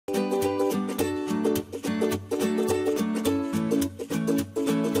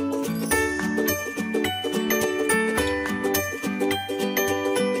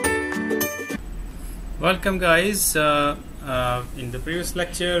Welcome guys. In the previous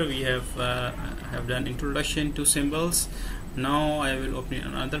lecture we have done introduction to symbols. Now I will open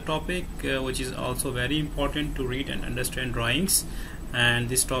another topic which is also very important to read and understand drawings, and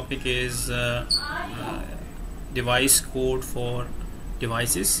this topic is device code for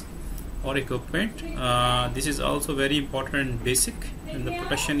devices or equipment. This is also very important and basic, and the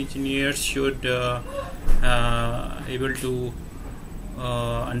production engineers should able to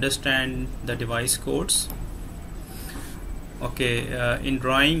understand the device codes. In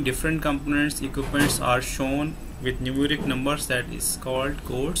drawing, different components, equipments are shown with numeric numbers, that is called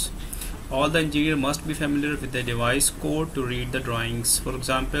codes. All the engineer must be familiar with the device code to read the drawings. For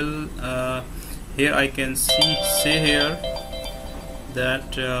example, here I can say here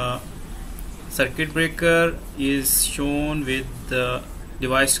that circuit breaker is shown with the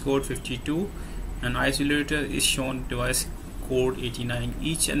device code 52 and isolator is shown device code 89.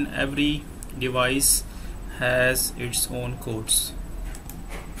 Each and every device has its own codes.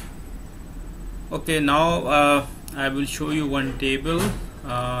 Now I will show you one table.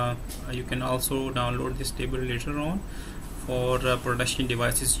 You can also download this table later on for production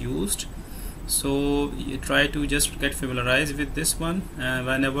devices used. So you try to just get familiarized with this one.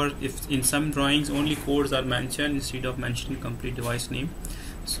 If in some drawings only codes are mentioned instead of mentioning complete device name,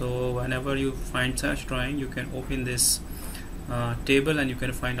 so whenever you find such drawing, you can open this table and you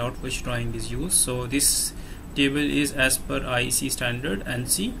can find out which drawing is used. So this table is as per IEC standard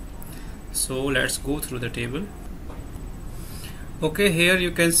NC. So let's go through the table. Here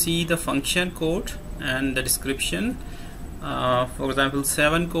you can see the function code and the description. For example,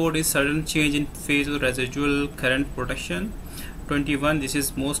 7 code is sudden change in phase or residual current protection. 21, this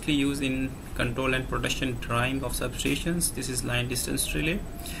is mostly used in control and protection drawing of substations. This is line distance relay.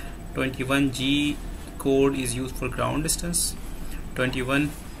 21G code is used for ground distance.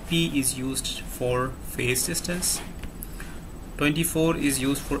 21P is used for phase distance. 24 is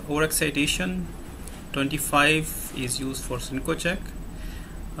used for overexcitation. 25 is used for synchro check.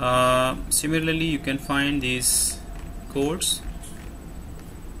 Similarly, you can find these codes.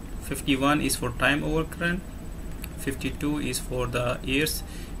 51 is for time overcurrent. 52 is for the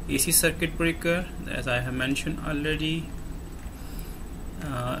AC circuit breaker, as I have mentioned already.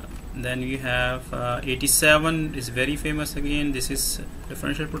 Then we have 87 is very famous again. This is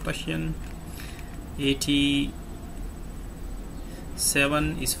differential protection.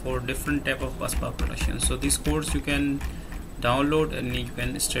 87 is for different type of bus bar protection. So these codes you can download and you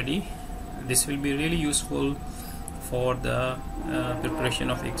can study. This will be really useful for the preparation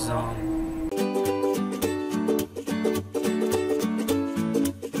of exam.